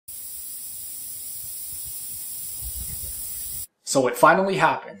So it finally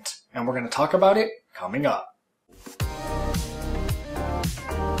happened, and we're going to talk about it coming up.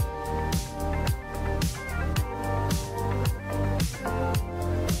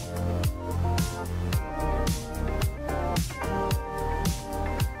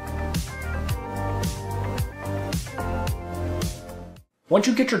 Once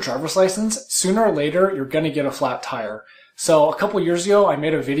you get your driver's license, sooner or later, you're going to get a flat tire. So a couple years ago, I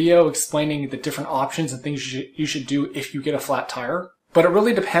made a video explaining the different options and things you should do if you get a flat tire. But it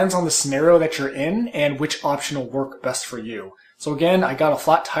really depends on the scenario that you're in and which option will work best for you. So again, I got a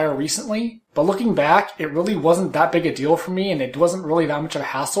flat tire recently, but looking back, it really wasn't that big a deal for me and it wasn't really that much of a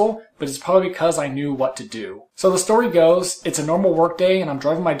hassle, but it's probably because I knew what to do. So the story goes, it's a normal work day and I'm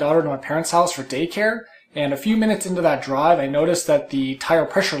driving my daughter to my parents' house for daycare. And a few minutes into that drive, I noticed that the tire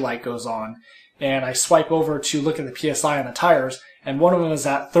pressure light goes on. And I swipe over to look at the PSI on the tires, and one of them is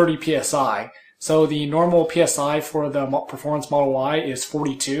at 30 PSI. So the normal PSI for the Performance Model Y is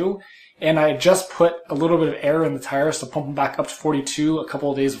 42. And I had just put a little bit of air in the tires to pump them back up to 42 a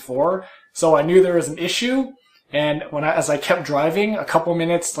couple of days before. So I knew there was an issue. And as I kept driving, a couple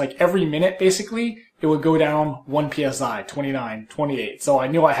minutes, like every minute basically, it would go down 1 PSI, 29, 28. So I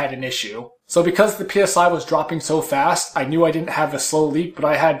knew I had an issue. So because the PSI was dropping so fast, I knew I didn't have a slow leak, but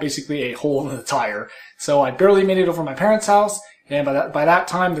I had basically a hole in the tire. So I barely made it over my parents' house, and by that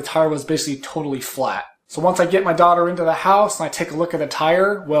time, the tire was basically totally flat. So once I get my daughter into the house and I take a look at the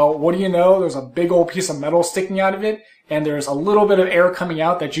tire, well, what do you know? There's a big old piece of metal sticking out of it, and there's a little bit of air coming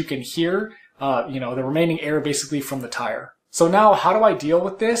out that you can hear, the remaining air basically from the tire. So now, how do I deal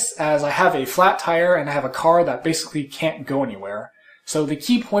with this? As I have a flat tire and I have a car that basically can't go anywhere. So the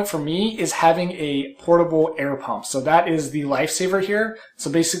key point for me is having a portable air pump. So that is the lifesaver here. So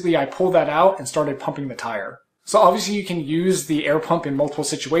basically I pulled that out and started pumping the tire. So obviously you can use the air pump in multiple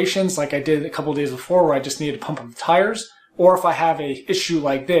situations like I did a couple of days before where I just needed to pump up the tires. Or if I have a issue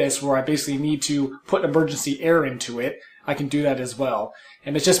like this where I basically need to put emergency air into it, I can do that as well.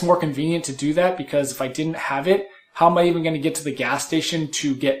 And it's just more convenient to do that because if I didn't have it, how am I even going to get to the gas station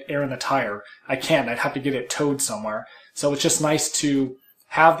to get air in the tire? I can't. I'd have to get it towed somewhere. So it's just nice to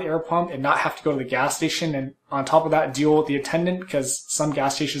have the air pump and not have to go to the gas station and on top of that deal with the attendant because some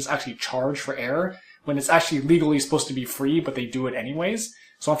gas stations actually charge for air when it's actually legally supposed to be free, but they do it anyways.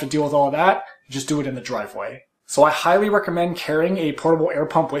 So I don't have to deal with all of that. Just do it in the driveway. So I highly recommend carrying a portable air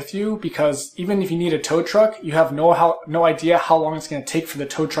pump with you because even if you need a tow truck, you have no idea how long it's going to take for the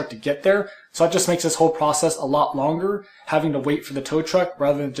tow truck to get there. So that just makes this whole process a lot longer, having to wait for the tow truck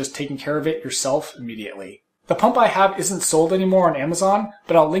rather than just taking care of it yourself immediately. The pump I have isn't sold anymore on Amazon,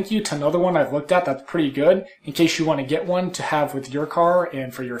 but I'll link you to another one I've looked at that's pretty good in case you want to get one to have with your car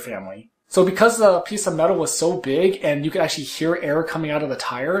and for your family. So because the piece of metal was so big and you could actually hear air coming out of the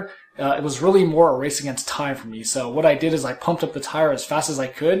tire, it was really more a race against time for me. So what I did is I pumped up the tire as fast as I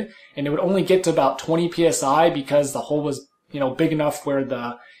could, and it would only get to about 20 PSI because the hole was, big enough where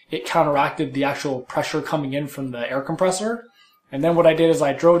it counteracted the actual pressure coming in from the air compressor. And then what I did is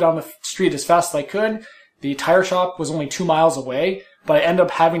I drove down the street as fast as I could. The tire shop was only 2 miles away, but I ended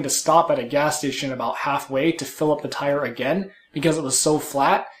up having to stop at a gas station about halfway to fill up the tire again because it was so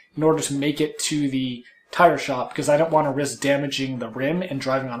flat in order to make it to the tire shop because I don't want to risk damaging the rim and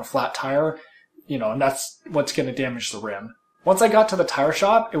driving on a flat tire, and that's what's going to damage the rim. Once I got to the tire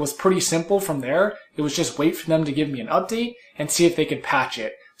shop, it was pretty simple from there. It was just wait for them to give me an update and see if they could patch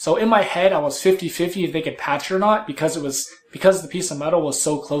it. So in my head, I was 50-50 if they could patch it or not because the piece of metal was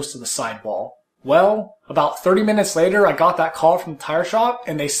so close to the sidewall. Well, about 30 minutes later, I got that call from the tire shop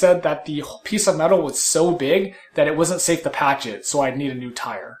and they said that the piece of metal was so big that it wasn't safe to patch it, so I'd need a new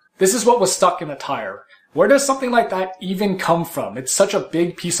tire. This is what was stuck in the tire. Where does something like that even come from? It's such a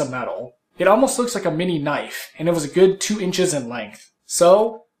big piece of metal. It almost looks like a mini knife, and it was a good 2 inches in length.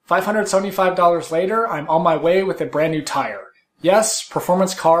 So, $575 later, I'm on my way with a brand new tire. Yes,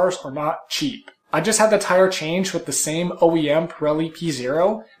 performance cars are not cheap. I just had the tire changed with the same OEM Pirelli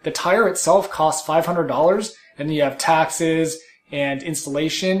P0. The tire itself costs $500, and then you have taxes and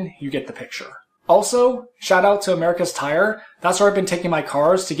installation. You get the picture. Also, shout out to America's Tire. That's where I've been taking my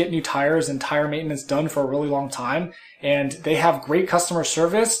cars to get new tires and tire maintenance done for a really long time. And they have great customer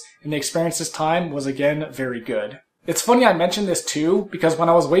service, and the experience this time was again very good. It's funny I mentioned this too, because when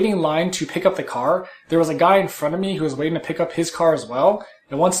I was waiting in line to pick up the car, there was a guy in front of me who was waiting to pick up his car as well.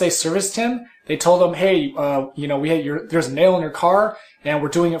 And once they serviced him, they told him, hey, there's a nail in your car and we're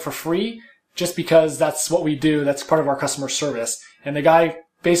doing it for free just because that's what we do. That's part of our customer service. And the guy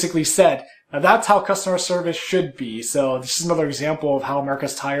basically said, now that's how customer service should be. So this is another example of how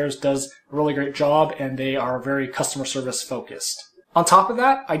America's Tires does a really great job and they are very customer service focused. On top of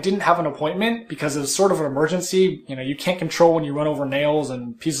that, I didn't have an appointment because it was sort of an emergency. You know, you can't control when you run over nails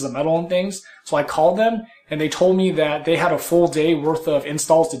and pieces of metal and things. So I called them and they told me that they had a full day worth of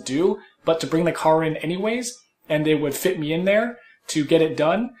installs to do, but to bring the car in anyways, and they would fit me in there to get it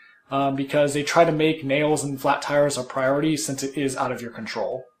done because they try to make nails and flat tires a priority since it is out of your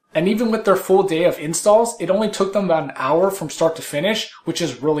control. And even with their full day of installs, it only took them about an hour from start to finish, which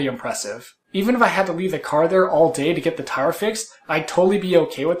is really impressive. Even if I had to leave the car there all day to get the tire fixed, I'd totally be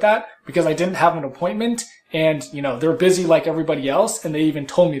okay with that because I didn't have an appointment and, you know, they're busy like everybody else and they even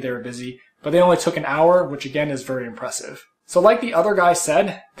told me they were busy, but they only took an hour, which again is very impressive. So like the other guy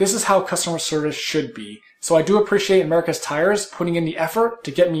said, this is how customer service should be. So I do appreciate America's Tires putting in the effort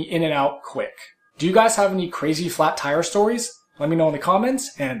to get me in and out quick. Do you guys have any crazy flat tire stories? Let me know in the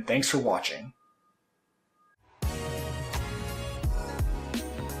comments and thanks for watching.